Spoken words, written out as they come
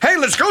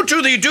let's go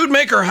to the Dude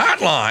Maker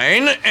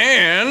hotline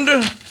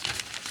and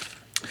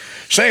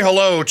say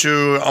hello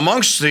to,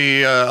 amongst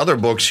the other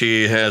books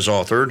he has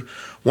authored,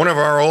 one of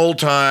our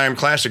old-time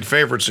classic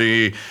favorites,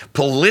 the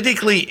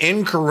Politically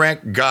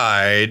Incorrect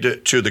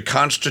Guide to the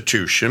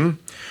Constitution.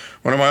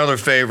 One of my other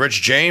favorites,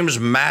 James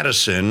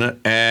Madison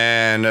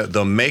and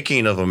the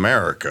Making of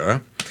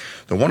America.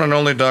 The one and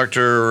only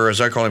Dr., as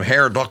I call him,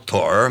 Herr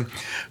Doctor,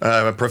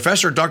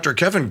 Professor Dr.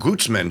 Kevin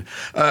Gutzman.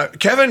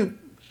 Kevin,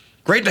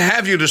 great to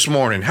have you this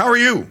morning. How are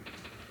you?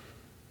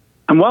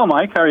 I'm well,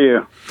 Mike. How are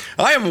you?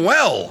 I am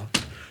well.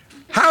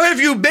 How have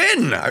you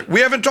been? We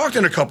haven't talked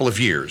in a couple of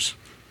years.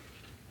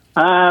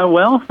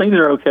 Well, things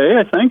are okay,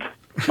 I think.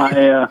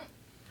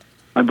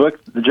 My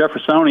book, The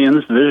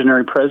Jeffersonians, The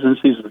Visionary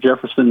Presidencies of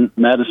Jefferson,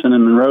 Madison,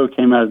 and Monroe,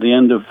 came out at the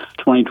end of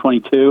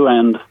 2022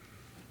 and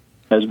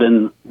has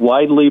been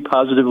widely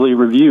positively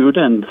reviewed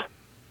and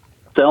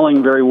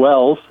selling very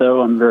well,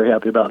 so I'm very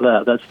happy about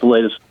that. That's the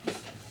latest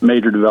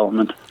major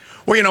development.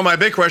 Well, you know, my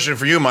big question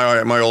for you,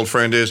 my old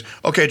friend, is,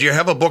 okay, do you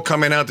have a book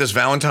coming out this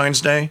Valentine's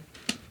Day?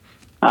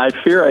 I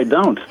fear I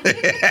don't.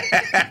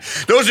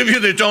 Those of you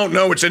that don't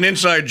know, it's an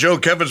inside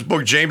joke. Kevin's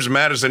book, James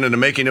Madison and the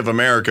Making of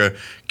America,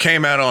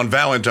 came out on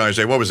Valentine's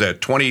Day. What was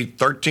that,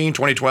 2013,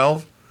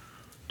 2012?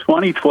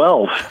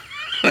 2012.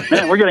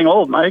 Man, we're getting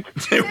old, Mike.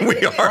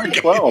 We are.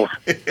 2012.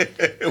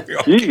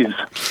 Jeez.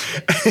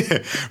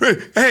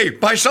 Hey,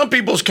 by some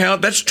people's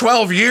count, that's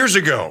 12 years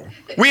ago.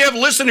 We have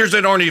listeners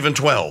that aren't even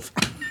 12.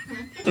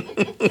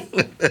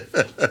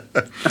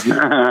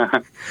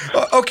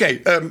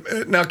 Okay,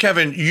 now,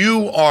 Kevin,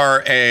 you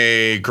are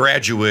a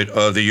graduate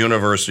of the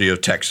University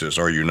of Texas,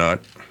 are you not?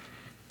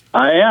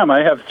 I am.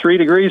 I have 3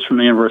 degrees from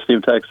the University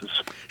of Texas.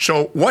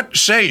 So what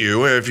say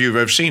you, if you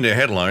have seen the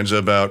headlines,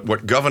 about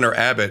what Governor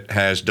Abbott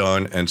has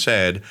done and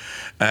said,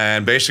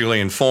 and basically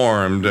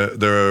informed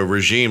the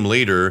regime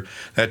leader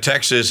that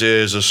Texas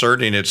is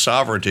asserting its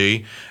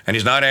sovereignty, and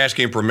he's not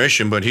asking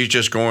permission, but he's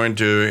just going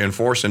to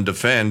enforce and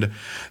defend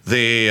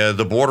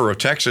the border of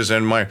Texas?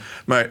 And my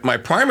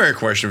primary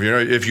question,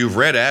 if you've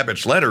read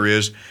Abbott's letter,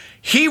 is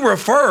he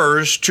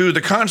refers to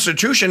the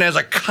Constitution as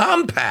a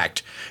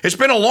compact. It's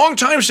been a long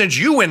time since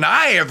you and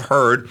I have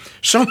heard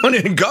someone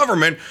in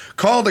government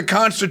call the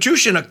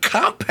Constitution a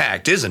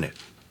compact, isn't it?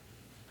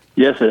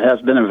 Yes, it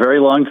has been a very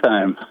long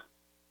time.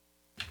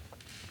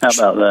 How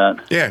about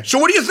that? Yeah. So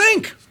what do you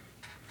think?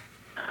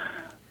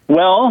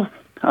 Well,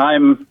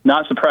 I'm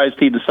not surprised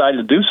he decided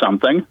to do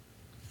something.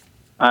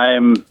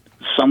 I'm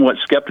somewhat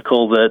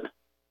skeptical that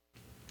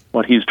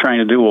what he's trying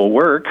to do will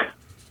work,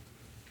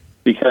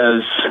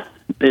 because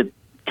it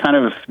kind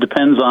of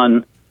depends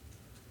on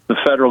the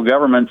federal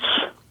government's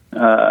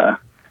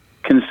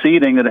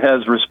conceding that it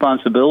has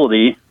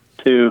responsibility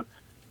to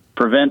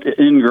prevent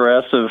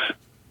ingress of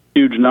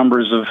huge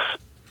numbers of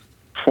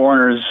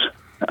foreigners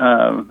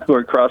who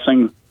are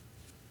crossing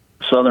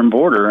the southern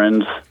border.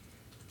 And,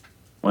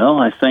 well,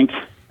 I think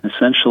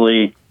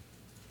essentially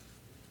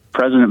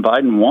President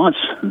Biden wants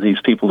these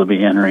people to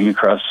be entering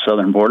across the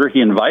southern border.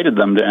 He invited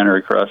them to enter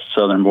across the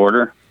southern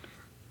border.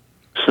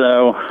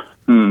 So,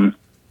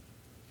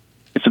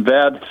 it's a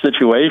bad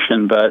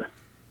situation, but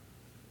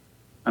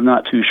I'm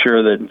not too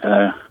sure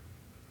that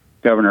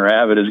Governor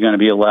Abbott is going to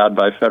be allowed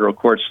by federal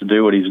courts to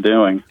do what he's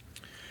doing.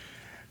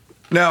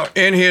 Now,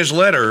 in his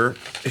letter,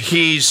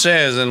 he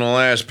says in the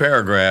last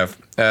paragraph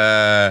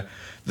that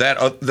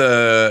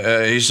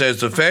he says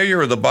the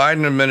failure of the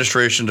Biden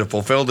administration to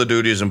fulfill the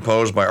duties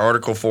imposed by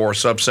Article 4,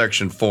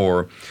 subsection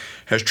 4,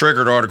 has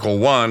triggered Article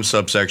 1,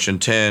 subsection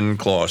 10,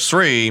 clause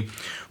 3,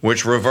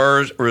 which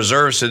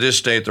reserves to this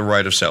state the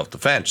right of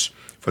self-defense.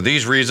 For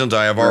these reasons,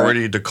 I have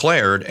already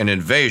declared an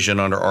invasion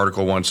under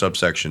Article 1,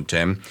 subsection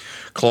 10,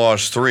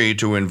 clause 3,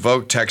 to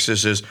invoke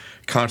Texas's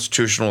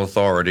constitutional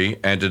authority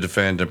and to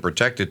defend and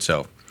protect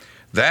itself.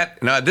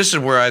 Now, this is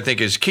where I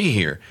think is key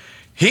here.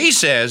 He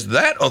says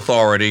that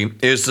authority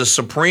is the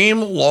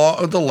supreme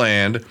law of the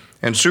land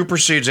and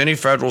supersedes any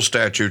federal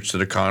statutes to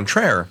the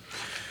contrary.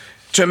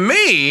 To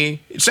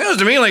me, it sounds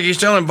to me like he's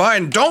telling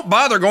Biden, don't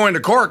bother going to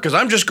court because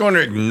I'm just going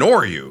to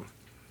ignore you.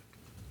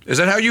 Is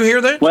that how you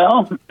hear that?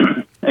 Well,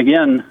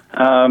 again,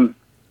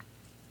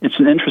 it's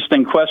an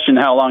interesting question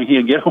how long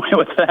he'd get away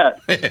with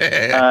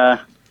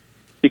that.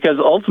 Because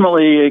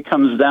ultimately it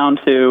comes down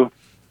to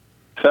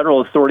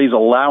federal authorities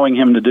allowing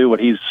him to do what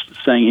he's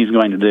saying he's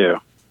going to do.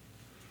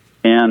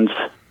 And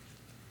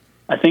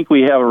I think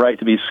we have a right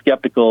to be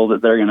skeptical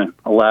that they're going to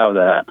allow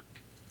that.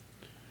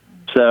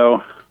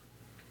 So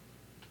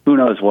who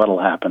knows what will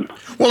happen?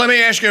 Well, let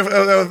me ask you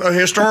a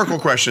historical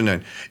question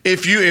then.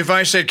 If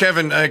I said,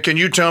 Kevin, can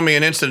you tell me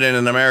an incident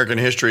in American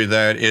history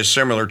that is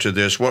similar to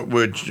this? What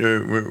would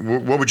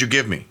you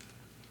give me?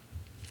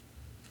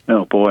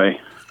 Oh boy,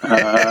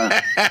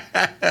 I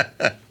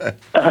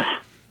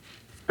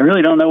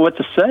really don't know what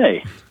to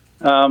say,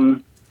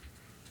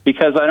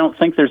 because I don't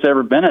think there's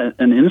ever been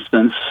an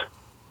instance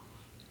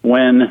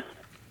when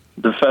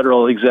the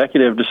federal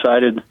executive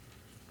decided,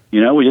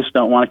 we just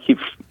don't want to keep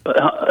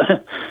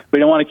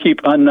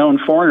unknown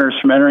foreigners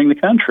from entering the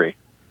country.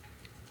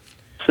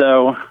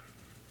 So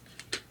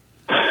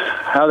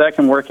how that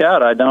can work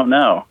out, I don't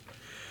know.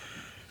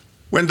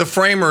 When the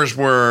framers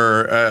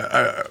were,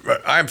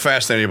 I'm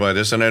fascinated by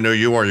this, and I know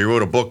you are. You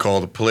wrote a book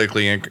called The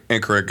Politically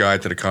Incorrect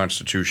Guide to the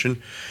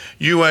Constitution.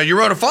 You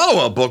wrote a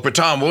follow-up book with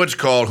Tom Woods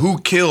called Who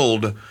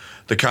Killed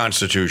the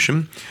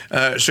Constitution?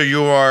 So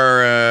you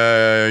are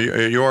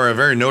a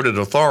very noted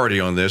authority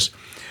on this.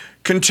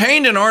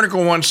 Contained in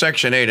Article 1,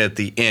 Section 8 at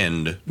the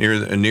end,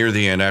 near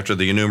the end, after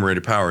the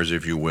enumerated powers,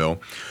 if you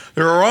will,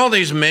 there are all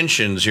these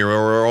mentions here,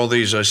 or all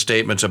these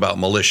statements about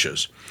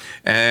militias,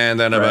 and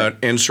then about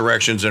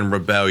insurrections and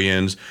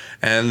rebellions,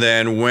 and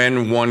then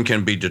when one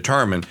can be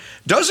determined.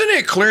 Doesn't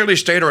it clearly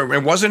state, or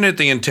wasn't it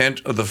the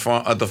intent of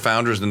the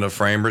founders and the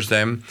framers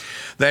then,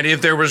 that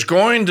if there was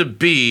going to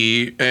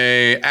be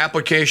a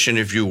application,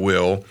 if you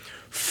will,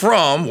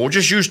 from, we'll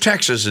just use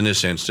Texas in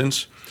this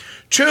instance,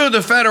 to the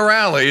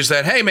federales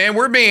that, hey, man,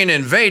 we're being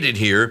invaded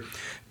here,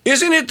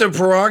 isn't it the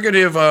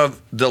prerogative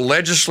of the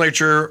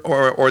legislature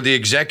or the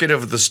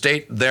executive of the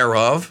state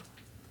thereof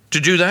to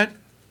do that?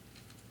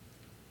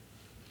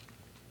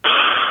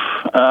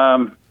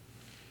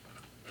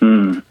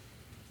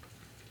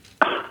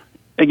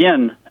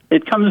 Again,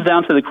 it comes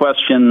down to the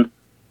question,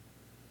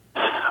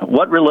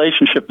 what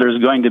relationship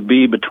there's going to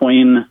be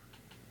between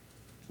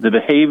the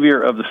behavior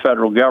of the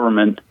federal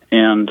government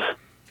and,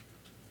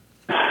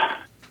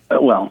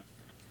 well,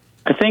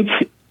 I think,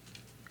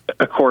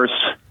 of course,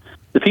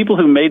 the people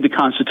who made the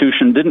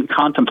Constitution didn't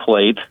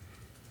contemplate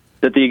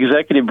that the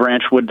executive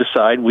branch would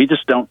decide, we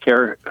just don't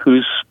care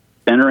who's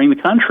entering the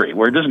country.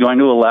 We're just going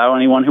to allow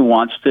anyone who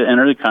wants to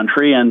enter the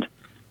country. And,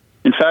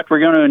 in fact, we're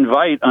going to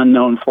invite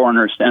unknown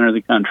foreigners to enter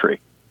the country.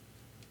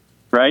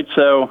 Right?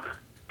 So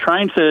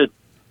trying to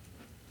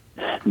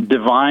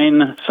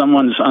divine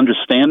someone's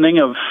understanding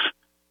of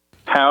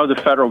how the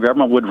federal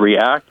government would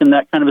react in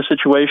that kind of a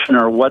situation,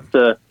 or what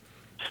the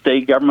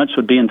state governments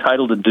would be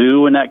entitled to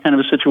do in that kind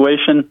of a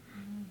situation,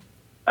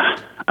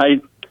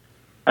 I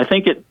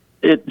think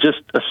it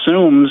just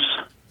assumes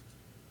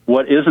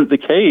what isn't the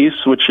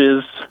case, which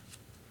is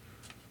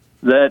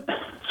that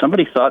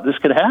somebody thought this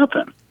could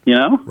happen, you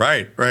know?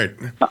 Right.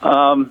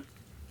 I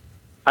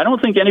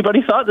don't think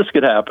anybody thought this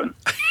could happen.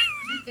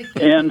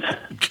 And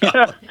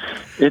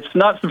it's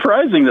not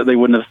surprising that they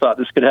wouldn't have thought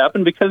this could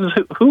happen, because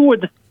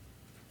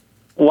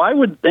why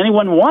would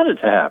anyone want it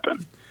to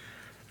happen?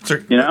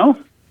 You know?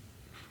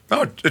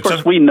 Oh, of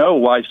course, we know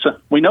why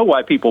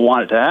people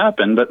want it to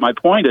happen, but my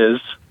point is,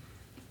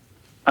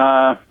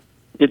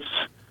 it's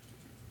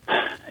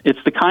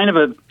the kind of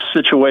a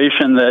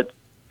situation that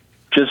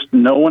just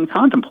no one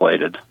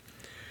contemplated.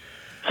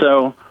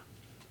 So,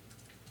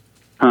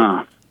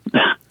 I'm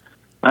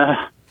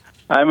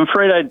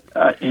afraid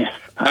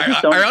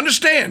I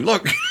understand.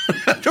 Look,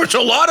 there's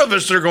a lot of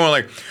us that are going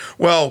like,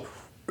 well,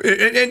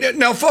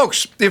 now,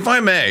 folks, if I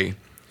may,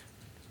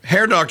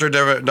 Herr Dr.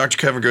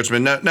 Kevin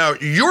Gutzman, now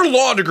your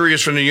law degree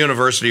is from the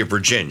University of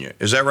Virginia,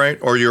 is that right?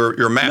 Or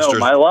your master's? No,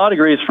 my law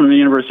degree is from the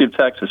University of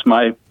Texas.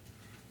 My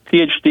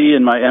PhD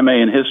and my MA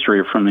in history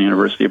are from the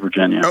University of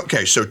Virginia.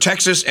 Okay, so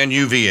Texas and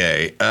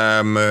UVA.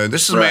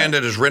 This is a man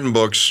that has written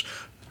books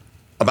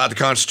about the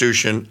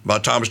Constitution,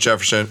 about Thomas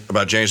Jefferson,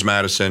 about James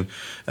Madison.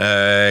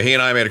 He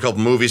and I made a couple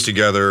movies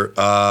together.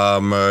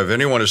 If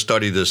anyone has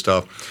studied this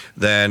stuff,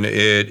 then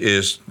it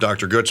is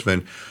Dr.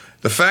 Gutzman.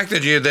 The fact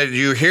that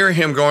you hear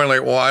him going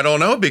like, well, I don't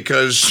know,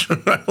 because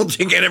I don't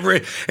think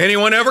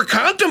anyone ever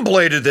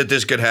contemplated that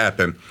this could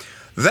happen.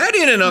 That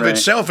in and of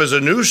itself is a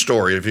news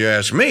story, if you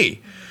ask me.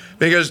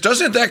 Because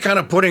doesn't that kind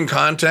of put in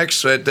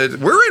context that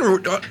we're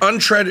in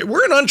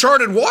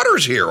uncharted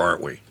waters here,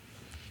 aren't we?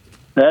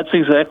 That's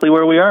exactly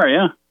where we are,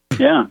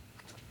 yeah.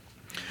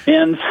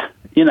 And,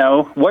 you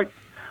know, what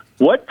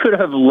could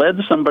have led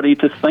somebody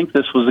to think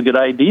this was a good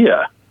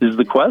idea is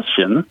the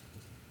question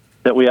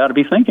that we ought to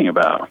be thinking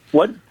about.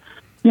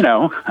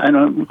 I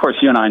know, of course,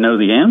 you and I know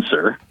the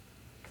answer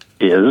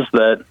is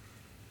that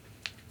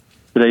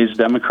today's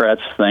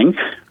Democrats think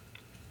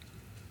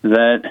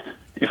that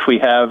if we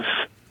have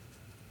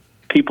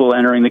people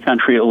entering the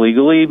country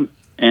illegally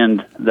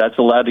and that's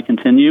allowed to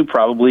continue,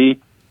 probably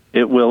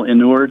it will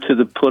inure to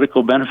the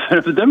political benefit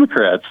of the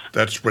Democrats.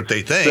 That's what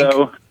they think.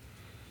 So,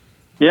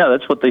 yeah,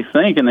 that's what they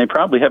think, and they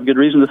probably have good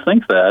reason to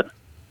think that.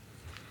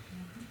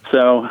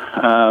 So,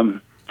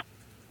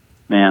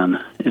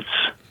 man, it's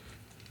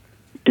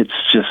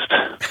just...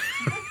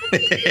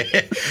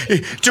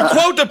 To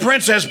quote the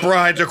Princess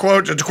Bride, to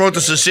quote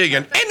the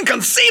Sicilian,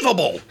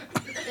 inconceivable.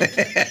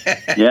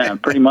 Yeah,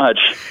 pretty much.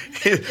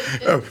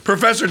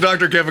 Professor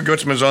Dr. Kevin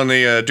Gutzman is on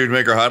the Dude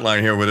Maker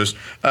hotline here with us.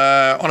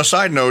 On a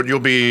side note, you'll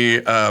be,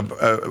 on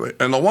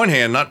the one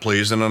hand, not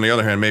pleased, and on the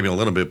other hand, maybe a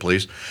little bit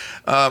pleased.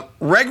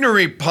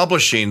 Regnery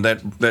Publishing,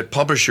 that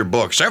published your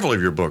book, several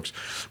of your books,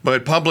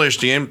 but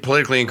published the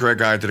Politically Incorrect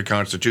Guide to the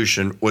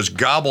Constitution, was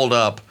gobbled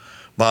up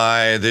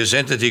by this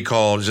entity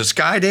called, is it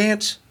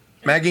Skydance,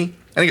 Maggie?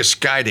 I think it's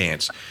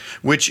Skydance,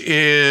 which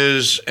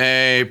is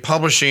a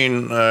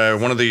publishing,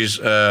 one of these,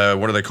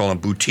 what do they call them,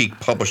 boutique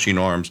publishing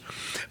arms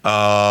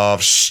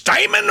of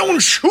Steinman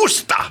und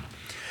Schuster.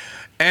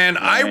 And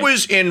I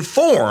was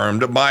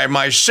informed by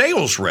my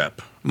sales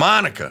rep,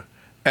 Monica,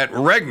 at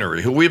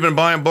Regnery, who we've been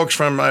buying books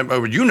from,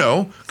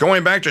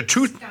 going back to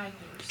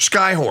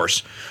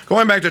Skyhorse.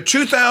 Going back to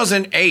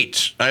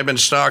 2008, I've been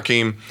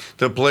stocking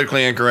the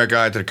Politically Incorrect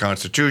Guide to the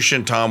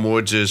Constitution, Tom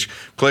Woods'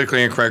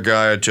 Politically Incorrect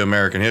Guide to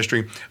American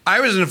History.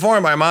 I was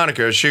informed by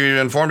Monica. She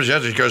informed us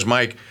yesterday. She goes,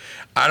 Mike,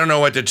 I don't know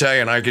what to tell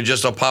you, and I could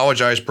just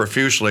apologize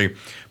profusely,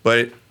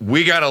 but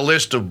we got a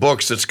list of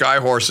books that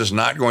Skyhorse is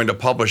not going to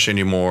publish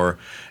anymore,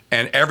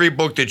 and every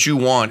book that you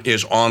want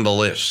is on the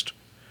list.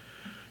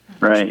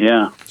 Right,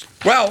 yeah.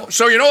 Well,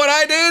 so you know what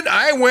I did?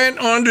 I went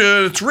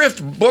onto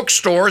thrift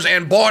bookstores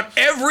and bought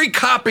every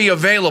copy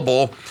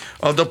available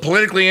of the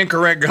Politically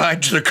Incorrect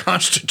Guide to the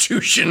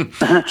Constitution.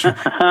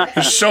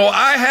 So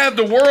I have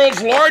the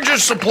world's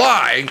largest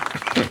supply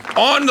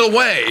on the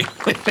way.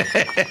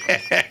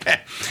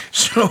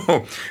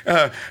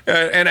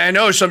 And I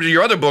know some of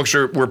your other books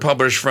were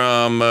published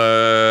from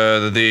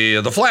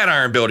the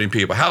Flatiron Building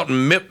people,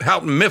 Houghton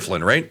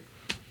Mifflin, right?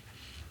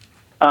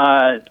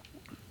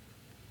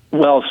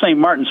 Well, St.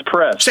 Martin's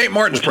Press. St.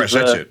 Martin's Press,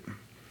 that's it.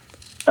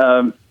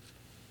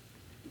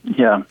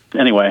 Yeah,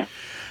 anyway.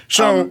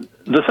 So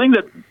the thing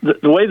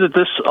the way that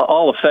this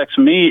all affects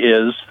me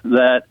is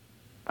that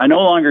I no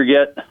longer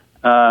get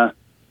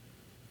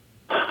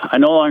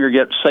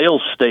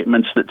sales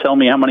statements that tell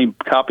me how many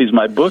copies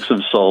my books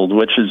have sold,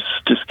 which is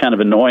just kind of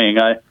annoying.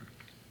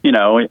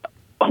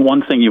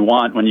 One thing you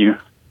want when you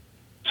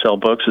sell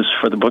books is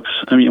for the books.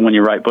 I mean, when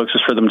you write books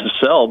is for them to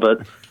sell,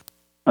 but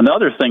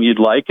another thing you'd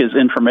like is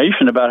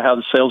information about how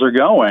the sales are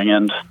going,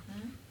 and I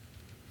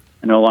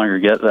no longer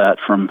get that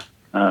from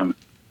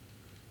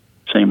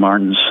St.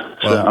 Martin's.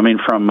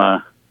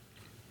 From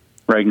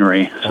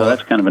Regnery. So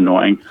that's kind of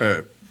annoying.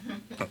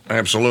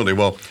 Absolutely.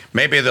 Well,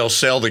 maybe they'll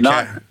sell the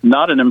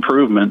not an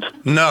improvement.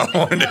 No,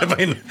 I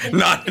mean,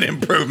 not an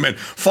improvement.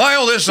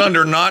 File this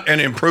under not an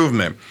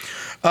improvement.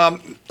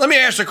 Let me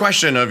ask a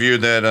question of you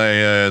that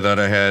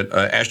I had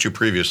asked you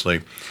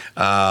previously,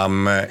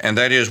 and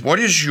that is, what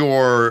is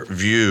your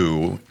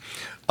view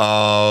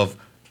of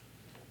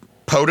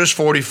POTUS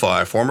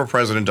 45, former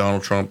President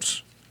Donald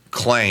Trump's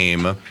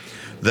claim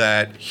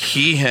that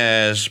he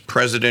has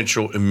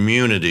presidential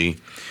immunity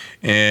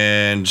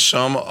and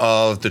some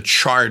of the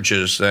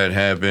charges that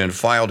have been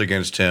filed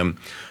against him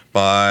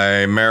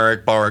by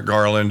Merrick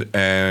Garland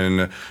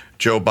and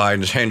Joe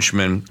Biden's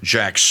henchman,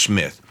 Jack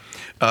Smith?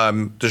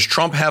 Does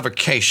Trump have a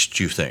case,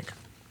 do you think?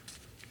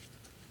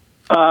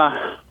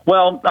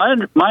 Well,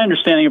 my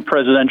understanding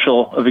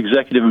of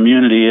executive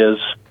immunity is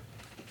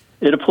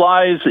it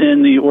applies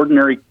in the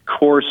ordinary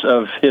course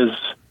of his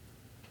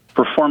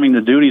performing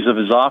the duties of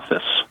his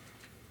office.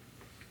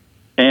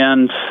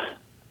 And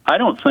I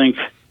don't think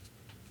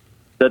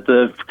that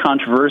the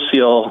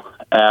controversial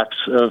acts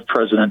of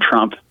President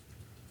Trump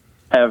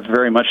have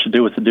very much to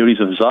do with the duties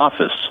of his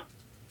office.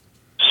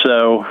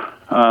 So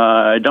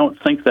I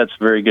don't think that's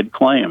a very good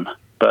claim.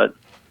 But,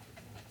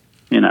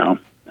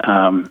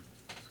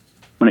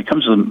 when it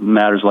comes to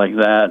matters like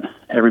that,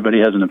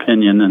 everybody has an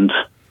opinion, and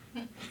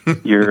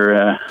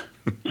your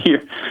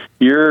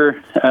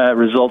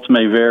results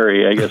may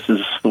vary, I guess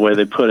is the way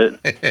they put it.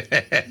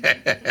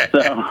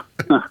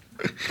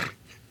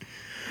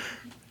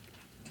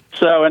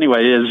 So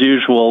anyway, as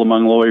usual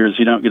among lawyers,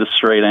 you don't get a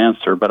straight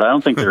answer, but I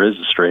don't think there is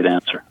a straight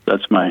answer.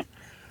 That's my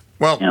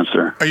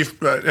answer.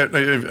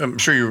 I'm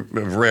sure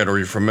you've read or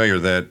you're familiar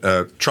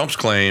that Trump's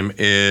claim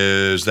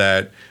is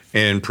that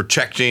in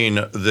protecting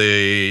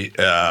a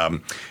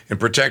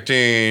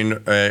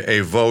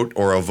vote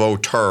or a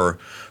voter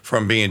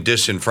from being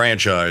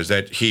disenfranchised,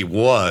 that he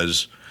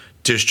was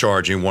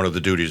discharging one of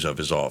the duties of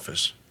his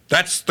office.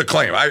 That's the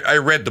claim. I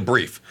read the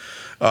brief.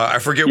 I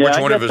forget which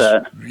one of his.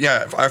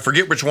 I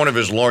forget which one of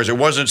his lawyers. It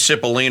wasn't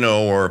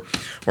Cipollino or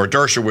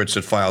Dershowitz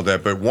that filed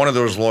that, but one of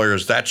those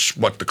lawyers. That's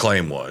what the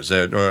claim was.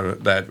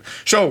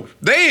 So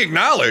they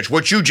acknowledge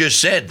what you just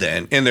said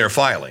then in their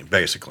filing,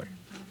 basically.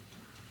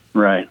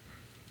 Right.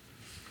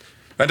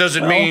 That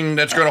doesn't mean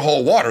that's going to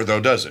hold water,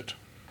 though, does it?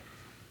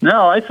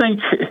 No, I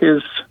think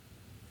his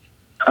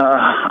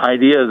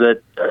idea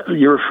that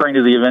you're referring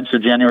to the events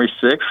of January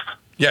 6th.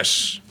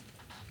 Yes.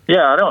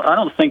 Yeah, I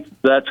don't think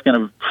that's going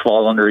to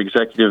fall under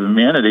executive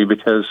immunity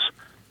because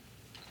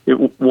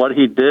what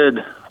he did,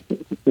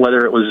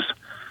 whether it was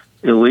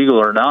illegal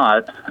or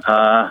not,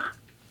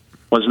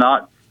 was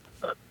not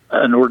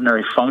an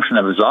ordinary function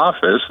of his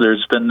office.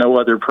 There's been no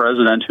other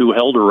president who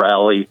held a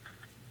rally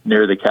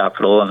near the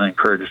Capitol and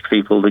encouraged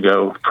people to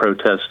go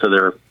protest to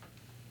their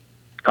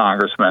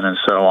congressmen and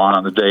so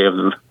on the day of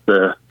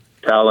the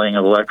tallying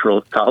of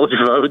electoral college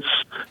votes.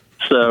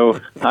 So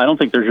I don't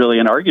think there's really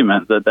an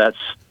argument that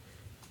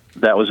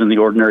was in the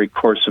ordinary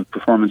course of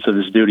performance of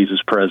his duties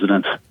as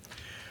president.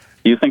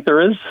 Do you think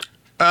there is?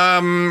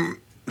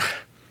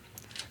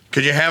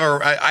 Could you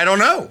have I don't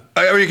know.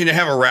 Can you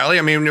have a rally?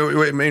 I mean,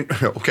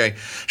 okay.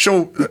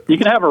 So you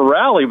can have a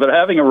rally, but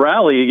having a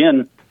rally,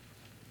 again,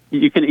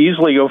 you can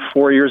easily go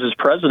 4 years as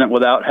president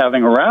without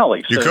having a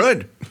rally. So you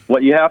could.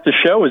 What you have to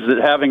show is that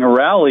having a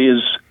rally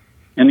is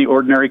in the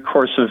ordinary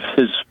course of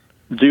his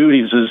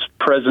duties as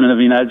President of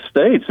the United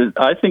States.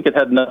 I think it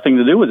had nothing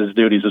to do with his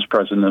duties as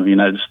President of the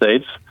United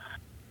States,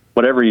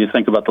 whatever you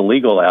think about the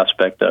legal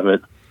aspect of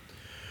it.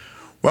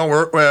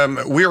 Well,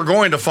 we are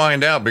going to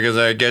find out, because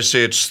I guess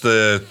it's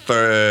the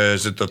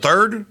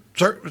third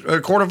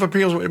Court of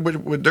Appeals?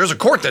 There's a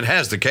court that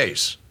has the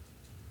case.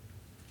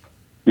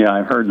 Yeah,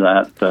 I've heard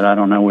that, but I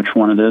don't know which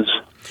one it is.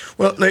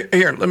 Well,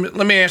 here,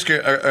 let me ask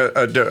you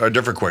a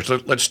different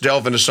question. Let's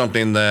delve into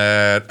something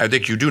that I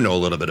think you do know a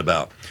little bit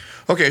about.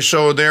 Okay,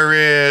 so there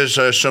is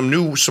some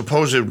new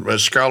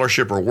supposed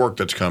scholarship or work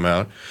that's come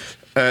out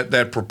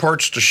that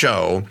purports to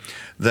show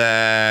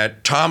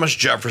that Thomas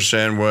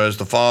Jefferson was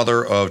the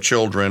father of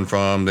children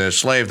from the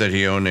slave that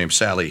he owned named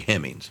Sally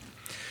Hemings.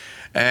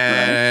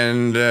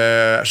 And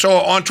so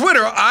on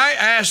Twitter, I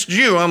asked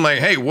you, I'm like,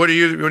 hey, what do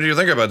you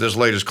think about this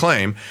latest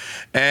claim?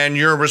 And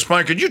your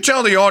response, could you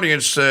tell the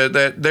audience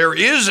that there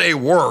is a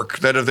work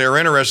that if they're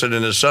interested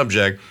in this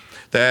subject,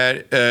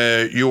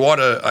 that you ought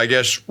to, I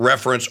guess,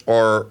 reference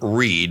or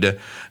read,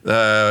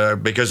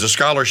 because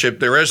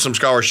there is some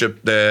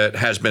scholarship that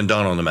has been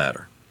done on the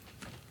matter.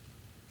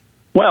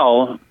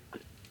 Well,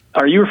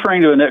 are you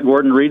referring to Annette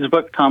Gordon Reed's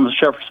book, Thomas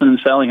Jefferson and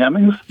Sally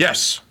Hemings?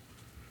 Yes.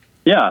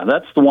 Yeah,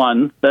 that's the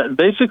one. That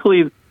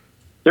basically,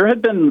 there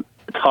had been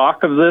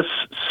talk of this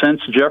since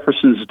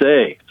Jefferson's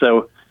day.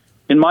 So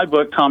in my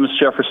book, Thomas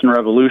Jefferson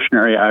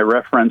Revolutionary, I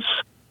reference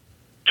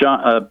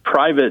a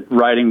private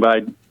writing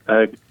by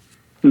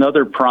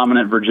another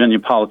prominent Virginia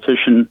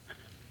politician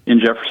in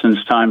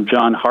Jefferson's time,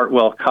 John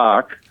Hartwell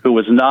Cocke, who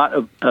was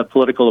not a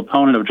political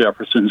opponent of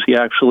Jefferson's. He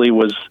actually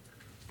was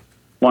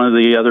one of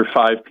the other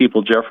 5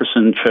 people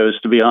Jefferson chose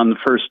to be on the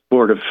first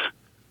board of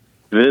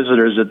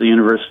visitors at the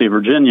University of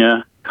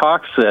Virginia.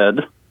 Cocke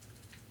said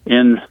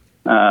in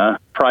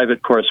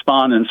private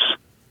correspondence,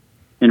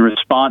 in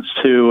response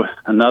to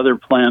another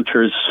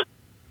planter's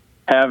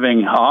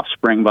having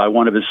offspring by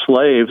one of his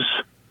slaves,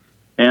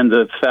 and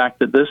the fact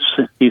that this,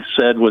 he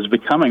said, was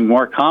becoming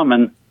more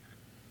common,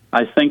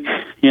 I think,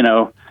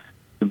 the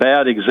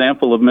bad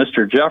example of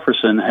Mr.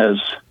 Jefferson has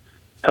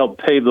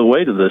helped pave the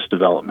way to this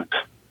development.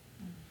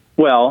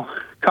 Well,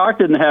 Cocke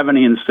didn't have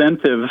any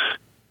incentive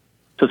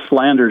to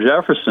slander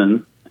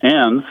Jefferson,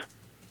 and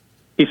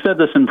he said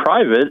this in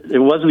private. It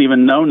wasn't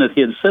even known that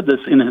he had said this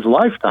in his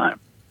lifetime.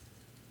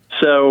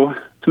 So,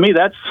 to me,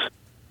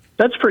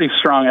 that's pretty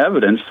strong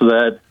evidence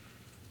that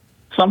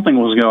something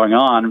was going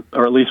on,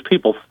 or at least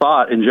people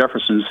thought in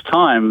Jefferson's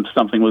time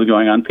something was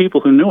going on. People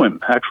who knew him.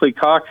 Actually,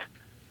 Cocke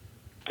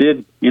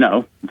did,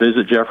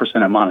 visit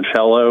Jefferson at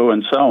Monticello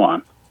and so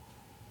on.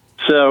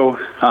 So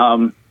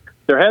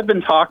there had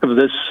been talk of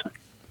this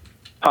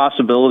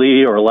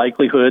possibility or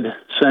likelihood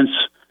since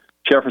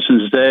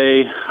Jefferson's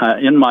day.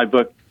 In my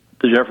book,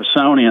 The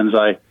Jeffersonians,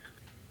 I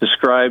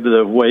described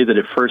the way that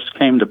it first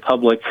came to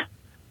public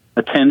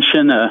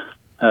attention.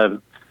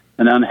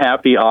 An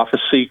unhappy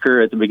office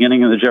seeker at the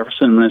beginning of the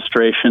Jefferson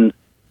administration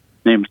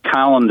named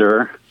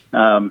Callender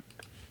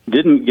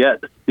didn't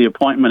get the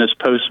appointment as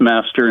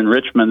postmaster in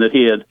Richmond that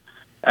he had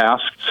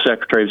asked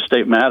Secretary of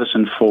State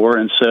Madison for,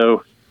 and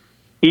so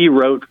he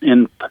wrote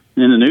in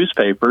the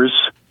newspapers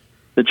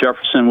that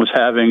Jefferson was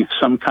having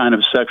some kind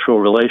of sexual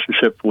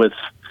relationship with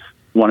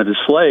one of his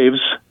slaves,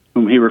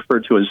 whom he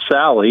referred to as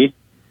Sally,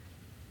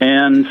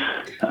 and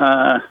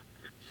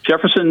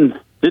Jefferson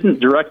didn't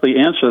directly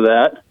answer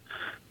that.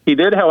 He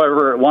did,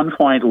 however, at one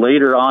point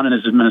later on in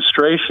his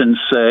administration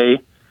say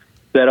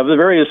that of the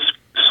various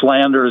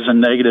slanders and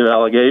negative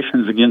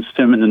allegations against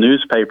him in the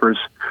newspapers,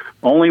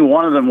 only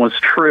one of them was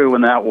true,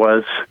 and that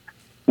was,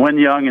 when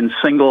young and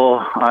single,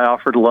 I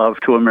offered love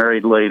to a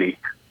married lady.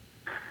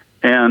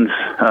 And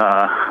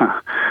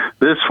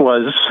this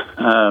was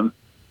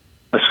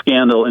a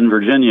scandal in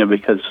Virginia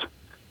because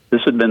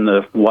this had been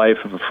the wife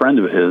of a friend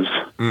of his,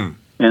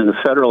 and the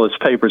Federalist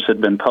papers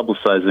had been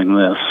publicizing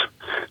this.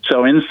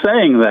 So in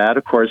saying that,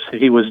 of course,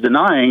 he was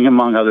denying,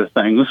 among other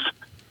things,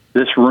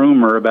 this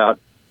rumor about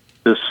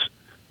this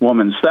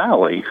woman,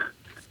 Sally.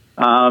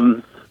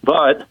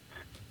 But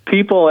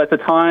people at the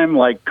time,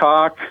 like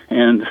Cocke,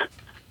 and,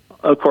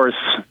 of course,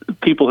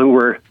 people who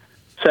were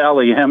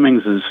Sally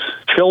Hemings'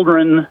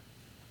 children,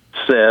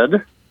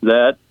 said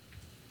that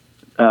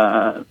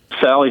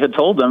Sally had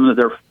told them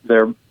that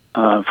their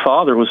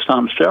father was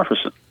Thomas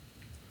Jefferson.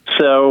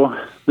 So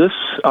this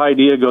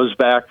idea goes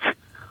back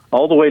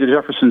all the way to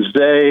Jefferson's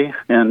day,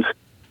 and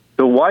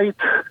the white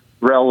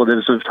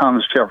relatives of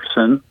Thomas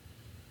Jefferson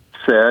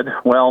said,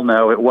 well,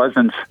 no, it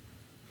wasn't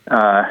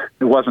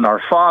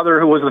our father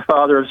who was the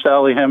father of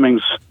Sally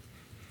Hemings'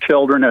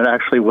 children. It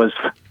actually was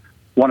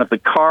one of the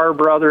Carr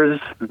brothers.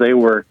 They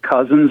were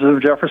cousins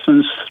of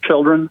Jefferson's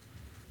children,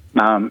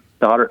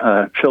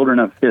 children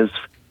of his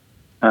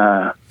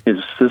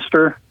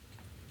sister.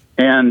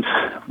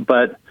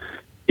 But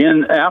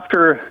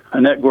after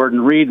Annette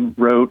Gordon Reed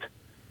wrote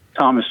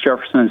Thomas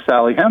Jefferson and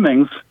Sally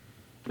Hemings,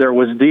 there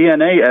was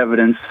DNA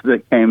evidence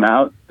that came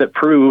out that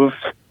proved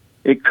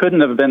it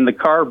couldn't have been the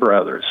Carr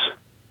brothers.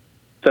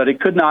 So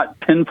it could not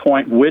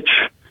pinpoint which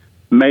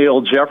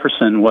male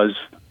Jefferson was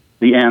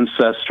the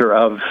ancestor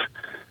of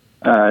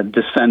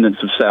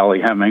descendants of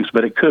Sally Hemings,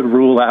 but it could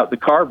rule out the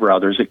Carr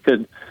brothers. It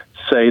could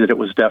say that it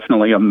was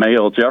definitely a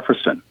male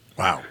Jefferson.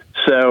 Wow.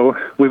 So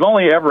we've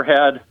only ever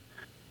had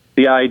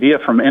the idea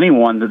from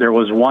anyone that there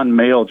was one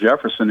male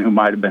Jefferson who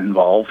might have been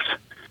involved.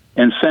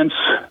 And since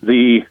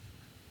the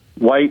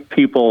white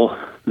people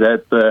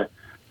that the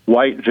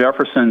white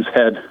Jeffersons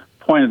had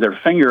pointed their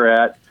finger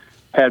at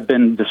had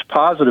been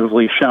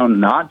dispositively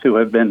shown not to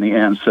have been the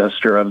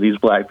ancestor of these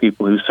black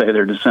people who say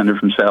they're descended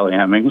from Sally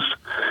Hemings,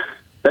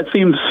 that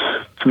seems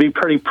to be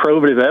pretty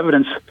probative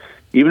evidence,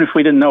 even if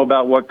we didn't know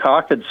about what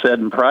Cocke had said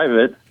in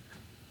private,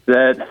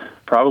 that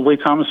probably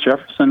Thomas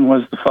Jefferson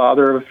was the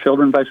father of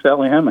children by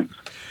Sally Hemings.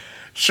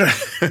 Sure.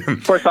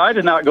 Of course, I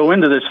did not go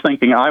into this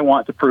thinking I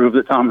want to prove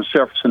that Thomas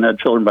Jefferson had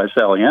children by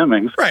Sally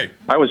Hemings. Right.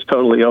 I was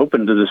totally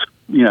open to this,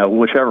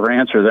 whichever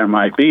answer there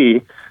might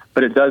be,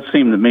 but it does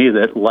seem to me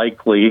that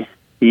likely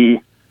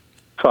he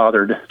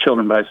fathered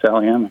children by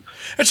Sally Hemings.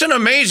 It's an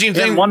amazing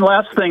thing. And one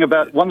last thing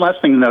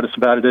to notice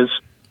about it is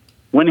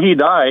when he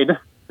died,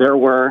 there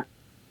were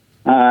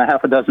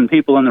half a dozen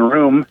people in the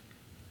room.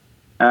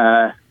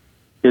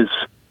 His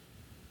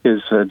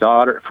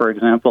daughter, for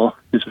example,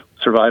 his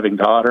surviving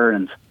daughter,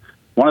 and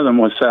one of them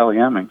was Sally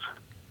Hemings.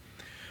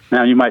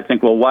 Now you might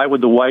think, well, why would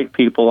the white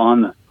people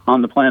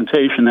on the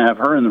plantation have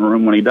her in the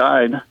room when he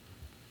died?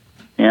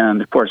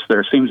 And of course,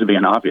 there seems to be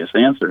an obvious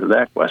answer to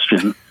that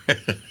question.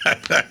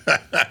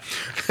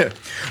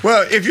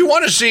 Well, if you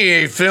want to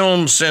see a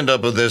film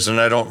send-up of this,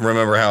 and I don't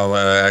remember how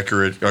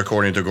accurate,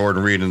 according to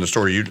Gordon Reed and the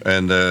story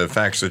and the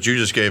facts that you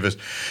just gave us,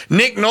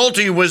 Nick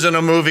Nolte was in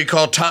a movie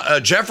called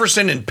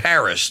Jefferson in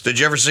Paris. Did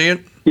you ever see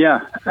it?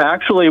 Yeah.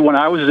 Actually, when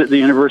I was at the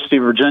University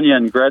of Virginia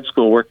in grad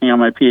school working on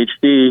my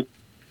PhD,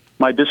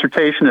 my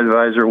dissertation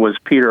advisor was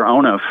Peter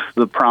Onuf,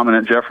 the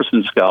prominent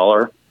Jefferson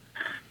scholar.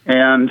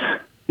 And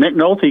Nick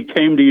Nolte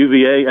came to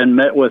UVA and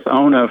met with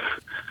Onuf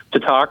to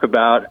talk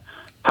about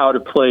how to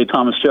play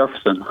Thomas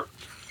Jefferson.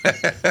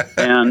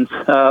 And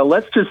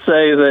let's just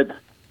say that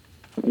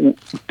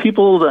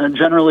people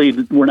generally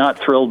were not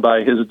thrilled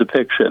by his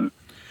depiction.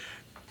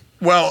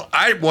 Well,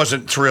 I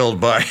wasn't thrilled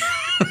by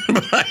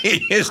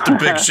his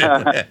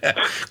depiction.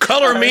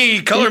 Color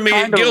me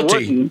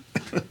guilty.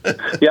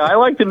 Yeah, I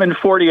liked him in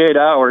 48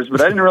 Hours,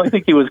 but I didn't really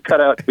think he was cut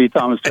out to be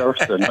Thomas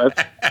Jefferson.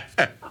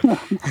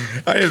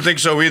 I didn't think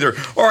so either.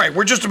 All right,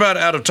 we're just about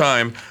out of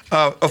time.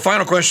 A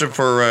final question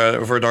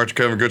for Dr.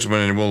 Kevin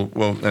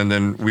Gutzman, and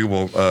then we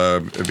will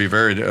be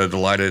very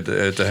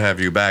delighted to have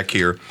you back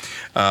here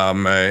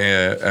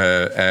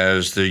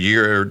as the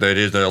year that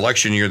is the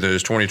election year that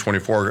is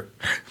 2024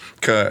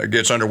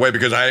 gets underway,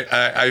 because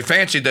I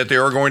fancied that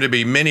there are going to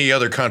be many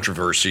other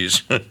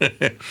controversies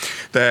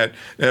that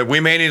we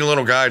may need a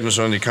little guidance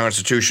on the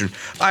Constitution.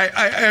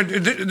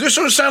 This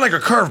will sound like a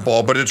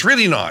curveball, but it's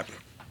really not.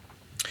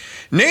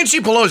 Nancy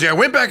Pelosi, I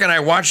went back and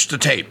I watched the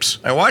tapes.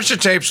 I watched the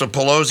tapes of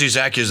Pelosi's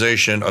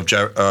accusation of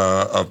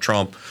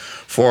Trump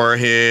for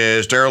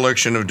his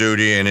dereliction of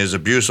duty and his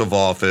abuse of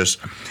office,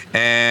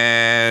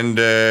 and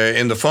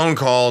in the phone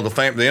call,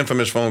 the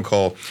infamous phone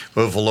call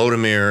with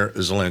Volodymyr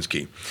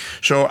Zelensky.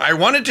 So I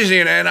wanted to see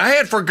it, and I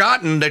had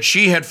forgotten that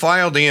she had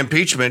filed the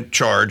impeachment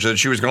charge, that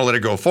she was going to let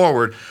it go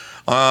forward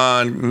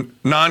on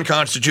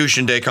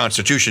non-Constitution Day,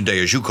 Constitution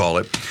Day, as you call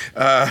it,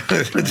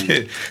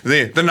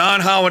 the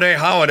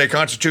non-holiday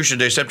Constitution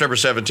Day, September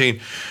 17,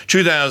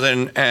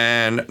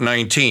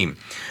 2019.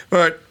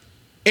 But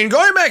in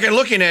going back and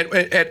looking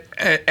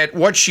at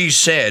what she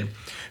said,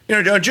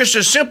 just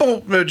a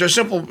simple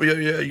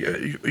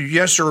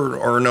yes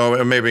or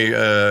no, maybe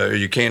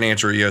you can't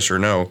answer yes or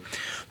no.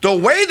 The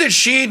way that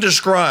she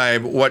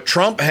described what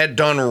Trump had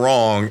done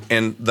wrong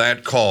in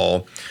that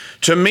call,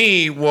 to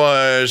me,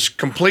 was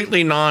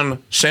completely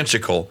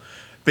nonsensical,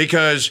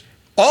 because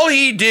all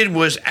he did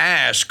was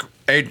ask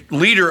a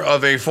leader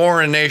of a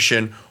foreign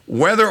nation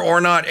whether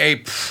or not a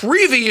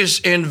previous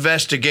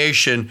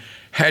investigation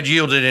had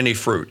yielded any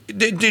fruit.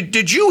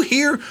 Did you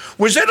hear?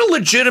 Was that a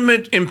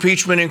legitimate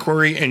impeachment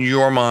inquiry in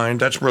your mind?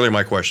 That's really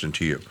my question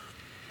to you.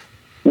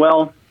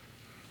 Well,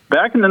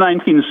 back in the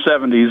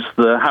 1970s,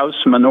 the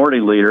House Minority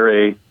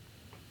Leader, a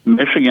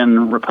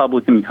Michigan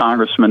Republican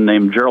congressman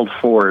named Gerald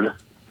Ford,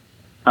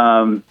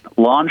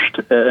 launched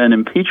an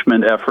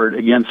impeachment effort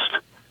against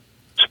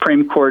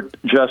Supreme Court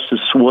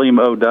Justice William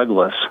O.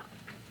 Douglas.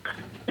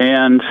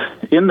 And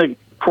in the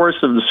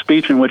course of the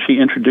speech in which he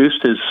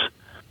introduced his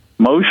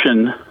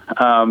motion,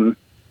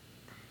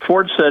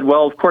 Ford said,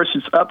 well, of course,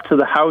 it's up to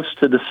the House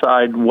to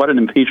decide what an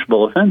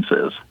impeachable offense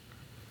is.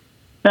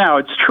 Now,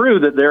 it's true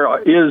that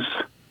there is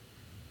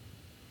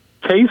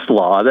case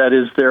law, that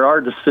is, there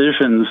are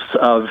decisions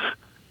of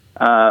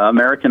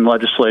American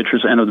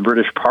legislatures and of the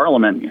British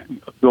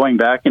Parliament going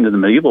back into the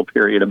medieval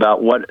period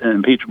about what an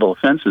impeachable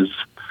offense is.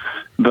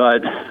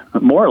 But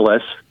more or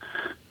less,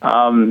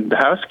 the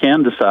House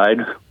can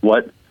decide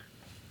what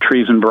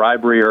treason,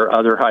 bribery, or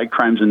other high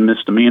crimes and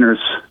misdemeanors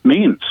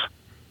means,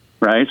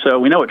 right? So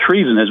we know what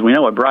treason is. We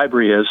know what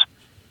bribery is.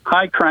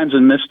 High crimes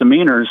and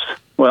misdemeanors,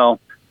 well,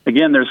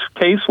 again, there's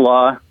case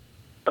law.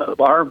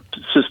 Our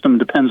system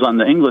depends on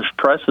the English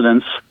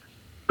precedents,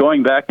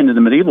 going back into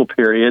the medieval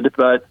period,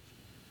 but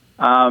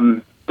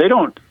they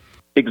don't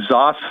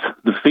exhaust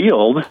the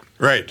field.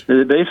 Right.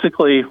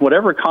 Basically,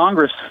 whatever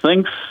Congress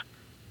thinks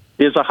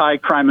is a high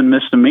crime and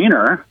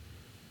misdemeanor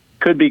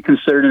could be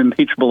considered an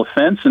impeachable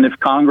offense, and if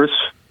Congress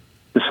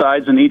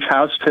decides in each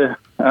house to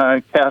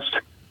cast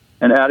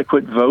an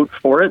adequate vote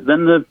for it,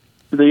 then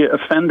the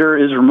offender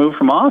is removed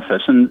from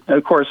office. And,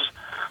 of course,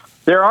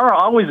 there are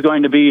always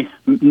going to be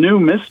new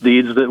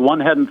misdeeds that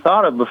one hadn't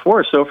thought of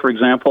before. So, for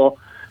example,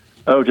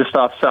 just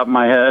off the top of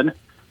my head,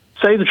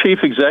 say the chief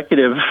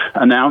executive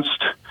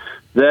announced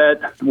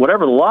that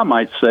whatever the law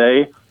might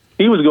say,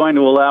 he was going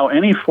to allow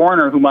any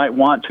foreigner who might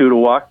want to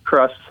walk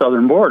across the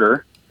southern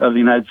border of the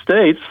United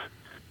States.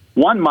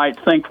 One might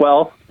think,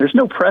 well, there's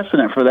no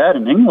precedent for that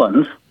in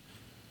England.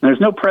 There's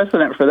no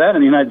precedent for that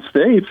in the United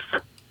States.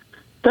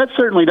 That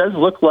certainly does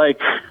look like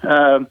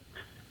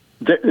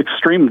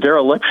extreme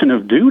dereliction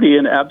of duty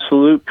and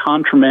absolute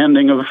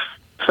contramanding of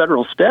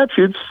federal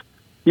statutes.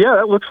 Yeah,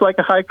 that looks like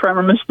a high crime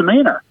or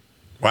misdemeanor.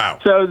 Wow.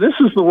 So this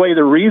is the way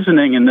the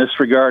reasoning in this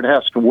regard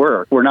has to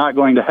work. We're not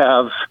going to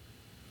have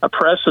a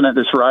precedent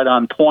that's right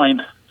on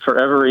point for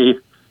every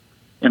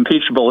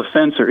impeachable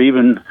offense, or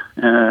even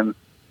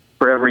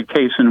for every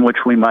case in which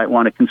we might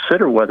want to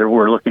consider whether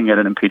we're looking at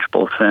an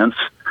impeachable offense.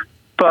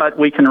 But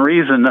we can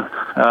reason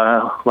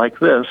like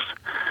this.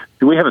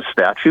 Do we have a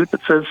statute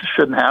that says this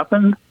shouldn't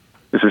happen?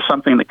 Is there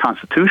something in the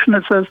Constitution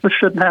that says this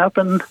shouldn't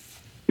happen?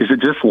 Is it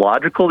just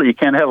logical that you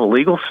can't have a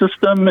legal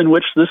system in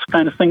which this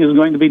kind of thing is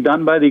going to be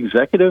done by the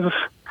executive?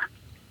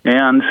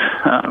 And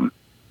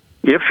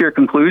if your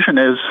conclusion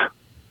is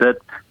that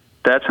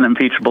that's an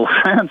impeachable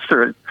offense,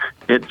 or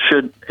it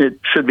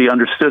should be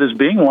understood as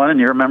being one, and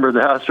you're a member of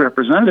the House of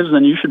Representatives,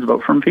 then you should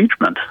vote for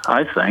impeachment,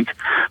 I think.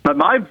 But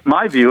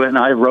my view, and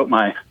I wrote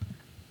my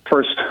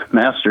first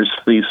master's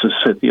thesis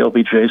at the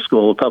LBJ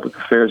School of Public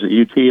Affairs at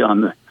UT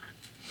on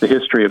the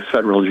history of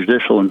federal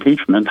judicial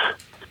impeachment.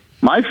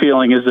 My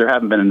feeling is there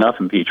haven't been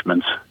enough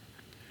impeachments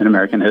in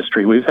American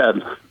history. We've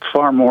had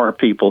far more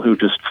people who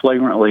just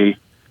flagrantly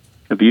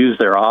abuse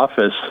their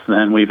office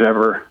than we've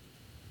ever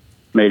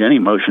made any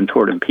motion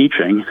toward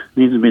impeaching. It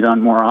needs to be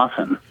done more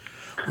often.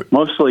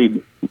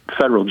 Mostly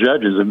federal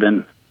judges have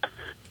been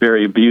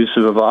very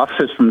abusive of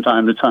office from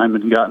time to time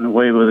and gotten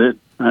away with it.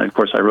 Of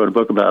course, I wrote a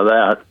book about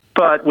that.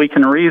 But we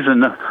can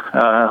reason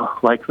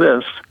like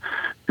this.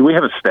 Do we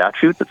have a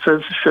statute that says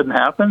this shouldn't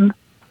happen?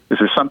 Is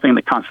there something in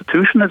the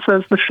Constitution that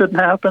says this shouldn't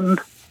happen?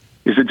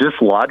 Is it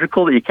just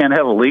logical that you can't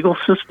have a legal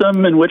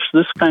system in which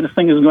this kind of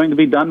thing is going to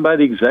be done by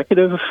the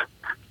executive?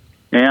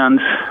 And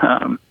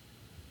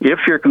if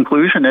your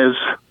conclusion is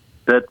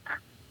that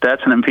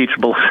that's an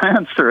impeachable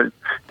offense, or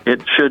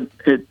it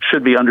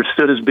should be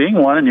understood as being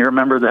one, and you're a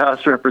member of the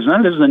House of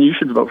Representatives, then you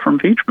should vote for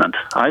impeachment,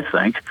 I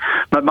think.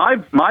 But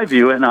my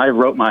view, and I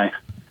wrote my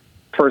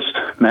first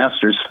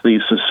master's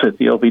thesis at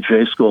the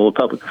LBJ School of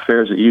Public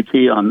Affairs at UT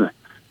on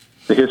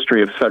the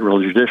history of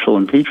federal judicial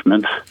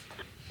impeachment.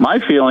 My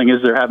feeling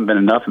is there haven't been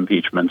enough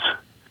impeachments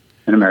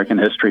in American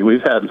history.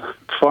 We've had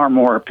far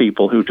more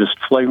people who just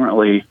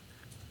flagrantly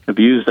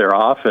abuse their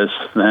office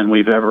than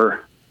we've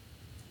ever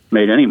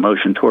made any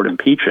motion toward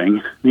impeaching.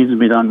 It needs to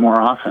be done more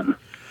often.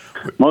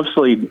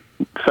 Mostly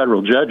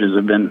federal judges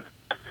have been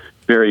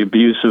very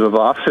abusive of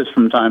office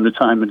from time to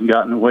time and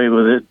gotten away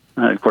with it.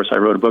 Of course, I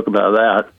wrote a book about that.